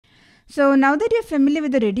So now that you're familiar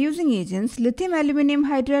with the reducing agents, lithium aluminium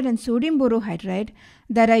hydride and sodium borohydride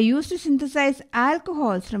that are used to synthesize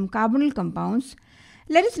alcohols from carbonyl compounds,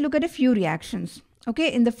 let us look at a few reactions.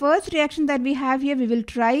 Okay, in the first reaction that we have here, we will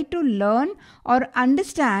try to learn or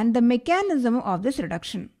understand the mechanism of this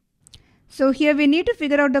reduction. So here we need to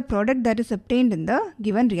figure out the product that is obtained in the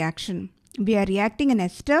given reaction. We are reacting an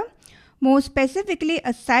ester, more specifically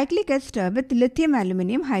a cyclic ester with lithium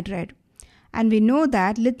aluminium hydride. And we know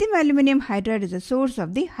that lithium aluminium hydride is a source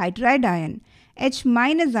of the hydride ion, H-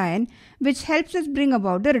 ion, which helps us bring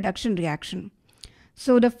about the reduction reaction.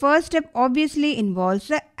 So the first step obviously involves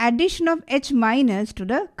the addition of H- to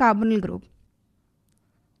the carbonyl group.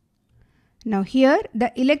 Now here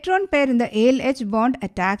the electron pair in the AlH bond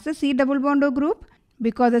attacks the C double bond O group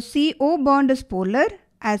because the CO bond is polar,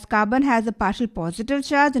 as carbon has a partial positive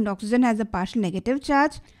charge and oxygen has a partial negative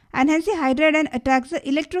charge, and hence the hydride ion attacks the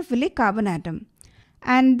electrophilic carbon atom,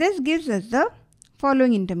 and this gives us the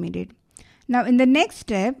following intermediate. Now in the next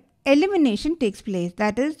step, elimination takes place,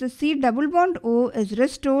 that is the C double bond O is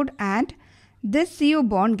restored and this CO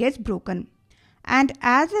bond gets broken, and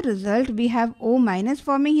as a result we have O-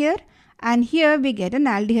 forming here, and here we get an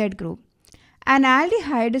aldehyde group. An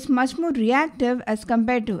aldehyde is much more reactive as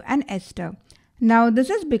compared to an ester. Now this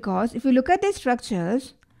is because if you look at the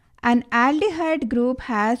structures, an aldehyde group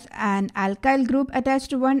has an alkyl group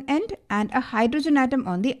attached to one end and a hydrogen atom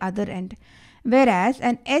on the other end, whereas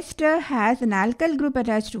an ester has an alkyl group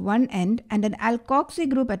attached to one end and an alkoxy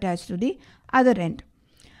group attached to the other end.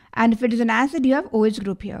 And if it is an acid, you have OH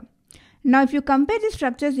group here. Now if you compare the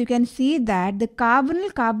structures, you can see that the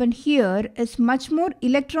carbonyl carbon here is much more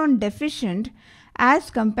electron deficient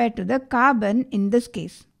as compared to the carbon in this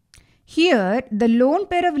case. Here, the lone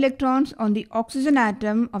pair of electrons on the oxygen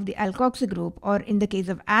atom of the alkoxy group, or in the case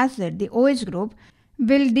of acid, the OH group,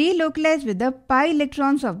 will delocalize with the pi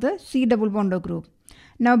electrons of the C double bond O group.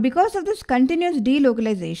 Now, because of this continuous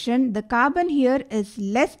delocalization, the carbon here is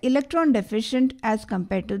less electron deficient as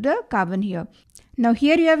compared to the carbon here. Now,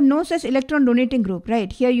 here you have no such electron donating group,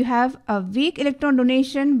 right? Here you have a weak electron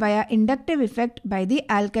donation via inductive effect by the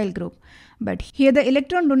alkyl group. But here the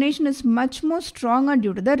electron donation is much more stronger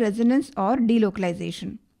due to the resonance or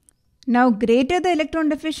delocalization. Now, greater the electron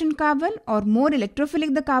deficient carbon or more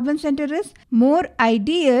electrophilic the carbon center is, more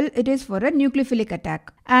ideal it is for a nucleophilic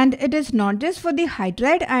attack. And it is not just for the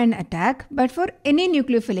hydride ion attack, but for any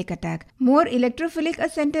nucleophilic attack. More electrophilic a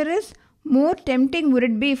center is, more tempting would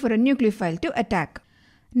it be for a nucleophile to attack.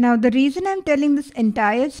 Now, the reason I am telling this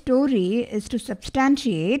entire story is to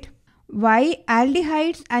substantiate why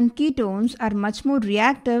aldehydes and ketones are much more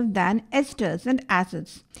reactive than esters and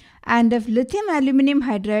acids. And if lithium aluminium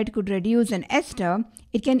hydride could reduce an ester,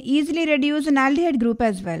 it can easily reduce an aldehyde group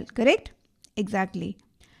as well, correct? Exactly.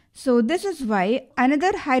 So this is why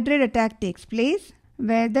another hydride attack takes place,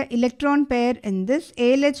 where the electron pair in this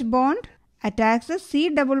AlH bond attacks the C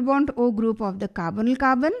double bond O group of the carbonyl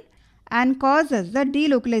carbon and causes the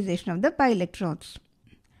delocalization of the pi electrons.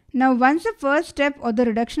 Now once the first step or the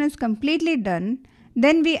reduction is completely done,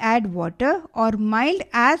 then we add water or mild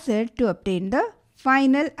acid to obtain the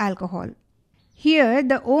final alcohol. Here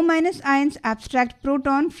the O- ions abstract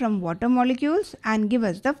proton from water molecules and give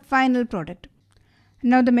us the final product.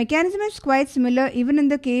 Now the mechanism is quite similar even in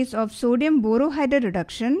the case of sodium borohydride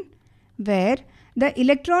reduction, where the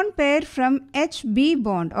electron pair from Hb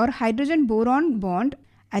bond or hydrogen boron bond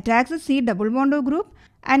attacks the C double bond O group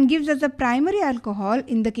and gives us a primary alcohol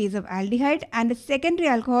in the case of aldehyde and a secondary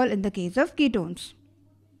alcohol in the case of ketones.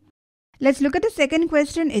 Let's look at the second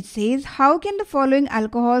question. It says, how can the following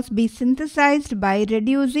alcohols be synthesized by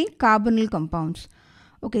reducing carbonyl compounds?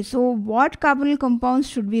 Okay, so what carbonyl compounds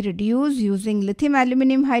should we reduce using lithium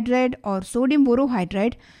aluminium hydride or sodium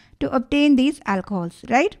borohydride to obtain these alcohols,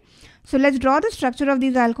 right? So let's draw the structure of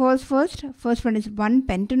these alcohols first. First one is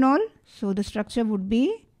 1-pentanol. So the structure would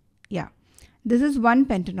be, this is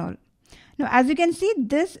 1-pentanol. Now as you can see,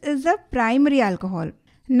 this is a primary alcohol.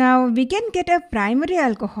 Now we can get a primary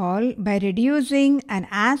alcohol by reducing an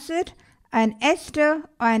acid, an ester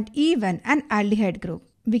and even an aldehyde group.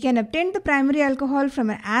 We can obtain the primary alcohol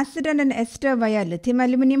from an acid and an ester via lithium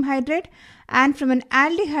aluminium hydride and from an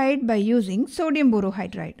aldehyde by using sodium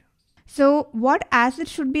borohydride. So what acid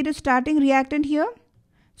should be the starting reactant here?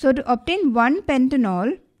 So to obtain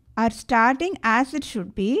 1-pentanol, our starting acid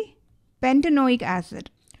should be pentanoic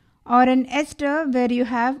acid, or an ester where you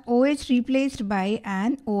have OH replaced by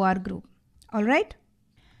an OR group. Alright.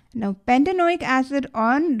 Now pentanoic acid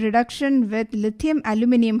on reduction with lithium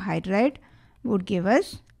aluminium hydride would give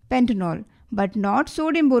us pentanol, but not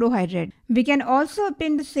sodium borohydride. We can also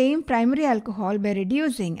obtain the same primary alcohol by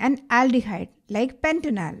reducing an aldehyde like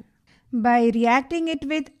pentanal. by reacting it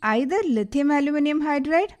with either lithium aluminium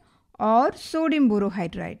hydride or sodium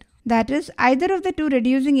borohydride. That is, either of the two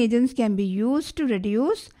reducing agents can be used to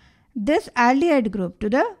reduce this aldehyde group to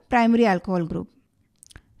the primary alcohol group.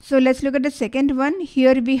 So let's look at the second one.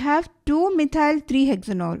 Here we have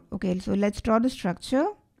 2-methyl-3-hexanol. Okay, so let's draw the structure.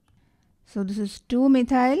 So this is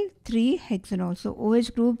 2-methyl-3-hexanol. So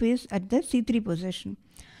OH group is at the C3 position.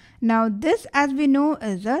 Now this, as we know,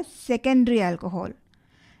 is a secondary alcohol.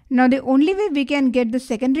 Now the only way we can get the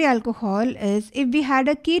secondary alcohol is if we had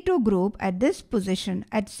a keto group at this position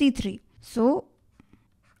at C3. So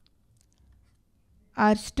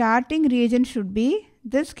our starting reagent should be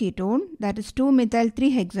this ketone, that is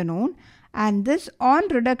 2-methyl-3-hexanone, and this on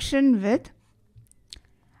reduction with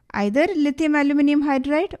either lithium aluminium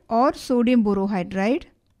hydride or sodium borohydride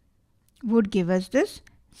would give us this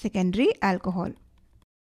secondary alcohol.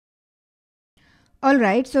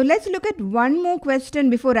 Alright, so let's look at one more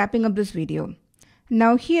question before wrapping up this video.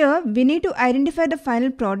 Now here we need to identify the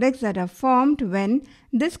final products that are formed when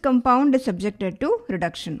this compound is subjected to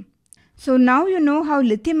reduction. So now you know how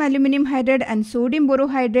lithium aluminium hydride and sodium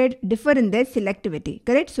borohydride differ in their selectivity,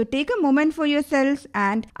 correct? So take a moment for yourselves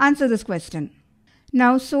and answer this question.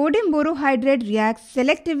 Now sodium borohydride reacts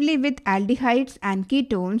selectively with aldehydes and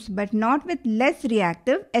ketones but not with less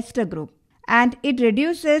reactive ester group. And it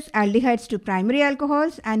reduces aldehydes to primary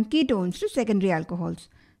alcohols and ketones to secondary alcohols.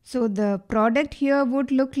 So the product here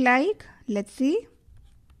would look like, let's see.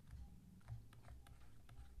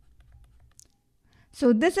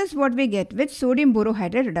 So this is what we get with sodium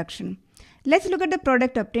borohydride reduction. Let's look at the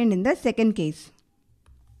product obtained in the second case.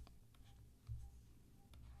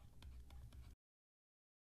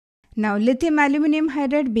 Now lithium aluminium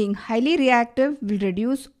hydride, being highly reactive, will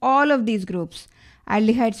reduce all of these groups.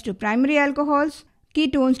 Aldehydes to primary alcohols,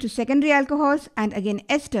 ketones to secondary alcohols, and again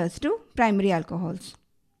esters to primary alcohols.